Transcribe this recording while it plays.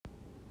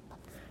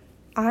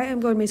I am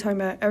going to be talking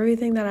about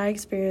everything that I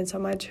experienced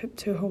on my trip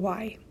to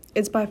Hawaii.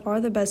 It's by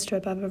far the best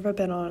trip I've ever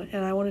been on,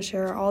 and I want to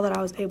share all that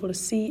I was able to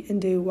see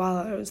and do while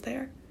I was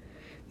there.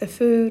 The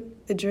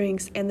food, the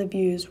drinks, and the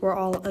views were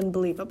all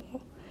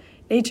unbelievable.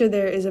 Nature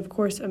there is, of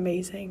course,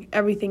 amazing.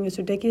 Everything is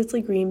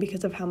ridiculously green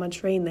because of how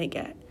much rain they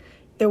get.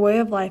 Their way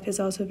of life is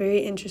also very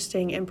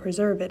interesting and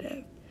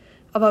preservative.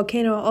 A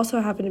volcano also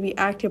happened to be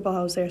active while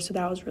I was there, so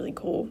that was really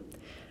cool.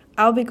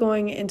 I'll be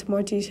going into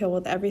more detail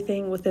with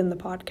everything within the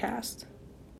podcast.